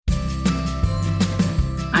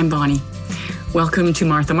I'm Bonnie. Welcome to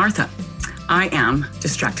Martha Martha. I am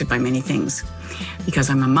distracted by many things. Because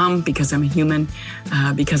I'm a mom, because I'm a human,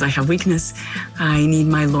 because I have weakness, I need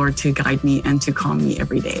my Lord to guide me and to calm me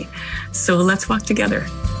every day. So let's walk together.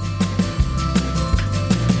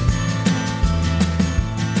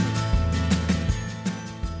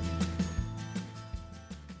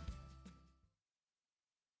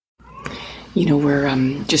 You know, we're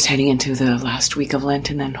just heading into the last week of Lent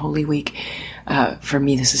and then Holy Week. For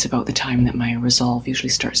me, this is about the time that my resolve usually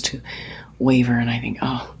starts to waver, and I think,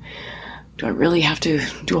 oh, do I really have to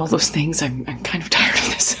do all those things? I'm kind of tired of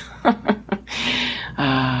this. And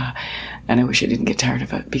I wish I didn't get tired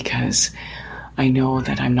of it, because I know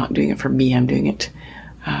that I'm not doing it for me. I'm doing it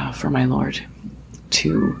for my Lord,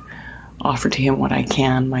 to offer to him what I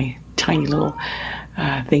can, my tiny little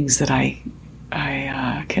things that I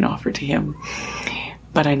can offer to him.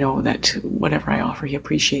 But I know that whatever I offer, he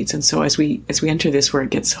appreciates. And so as we enter this, where it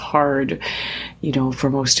gets hard, you know, for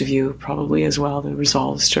most of you probably as well, the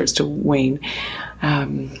resolve starts to wane.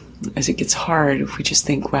 As it gets hard, if we just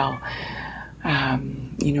think, well,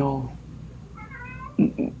 you know,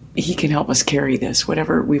 he can help us carry this,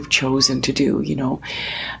 whatever we've chosen to do, you know,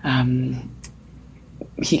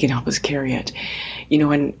 he can help us carry it. You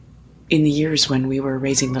know, and in the years when we were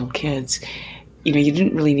raising little kids, you know, you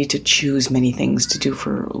didn't really need to choose many things to do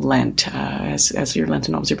for Lent as your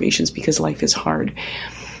Lenten observations, because life is hard.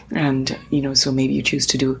 And, you know, so maybe you choose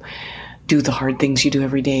to do the hard things you do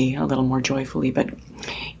every day a little more joyfully. But,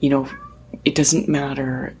 you know, it doesn't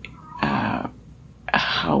matter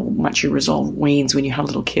how much your resolve wanes. When you have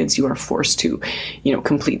little kids, you are forced to, you know,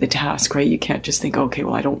 complete the task, right? You can't just think, okay,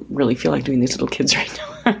 well, I don't really feel like doing these little kids right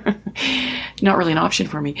now. Not really an option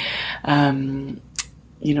for me.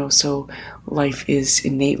 You know, so life is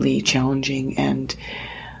innately challenging, and,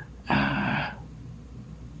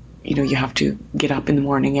 you know, you have to get up in the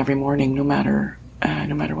morning every morning, no matter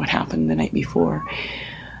what happened the night before.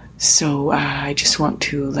 So I just want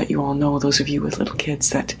to let you all know, those of you with little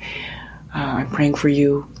kids, that I'm praying for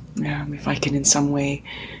you. If I can in some way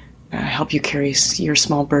help you carry your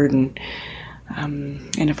small burden,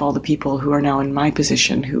 and if all the people who are now in my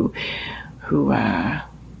position, who are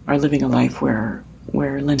living a life where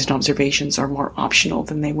Lenten observations are more optional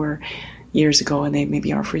than they were years ago, and they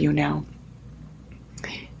maybe are for you now,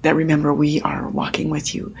 that remember we are walking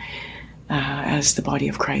with you as the body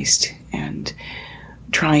of Christ, and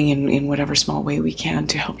trying in whatever small way we can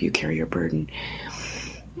to help you carry your burden.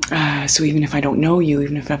 So even if I don't know you,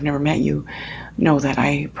 even if I've never met you, know that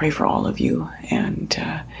I pray for all of you, and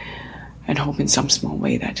hope in some small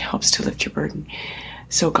way that helps to lift your burden.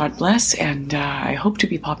 So God bless, and I hope to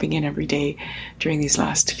be popping in every day during these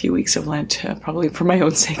last few weeks of Lent, probably for my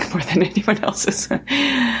own sake more than anyone else's, to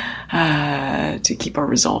keep our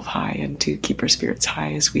resolve high and to keep our spirits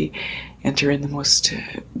high as we enter in the most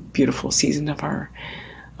beautiful season of our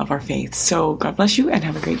faith. So God bless you, and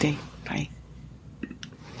have a great day. Bye.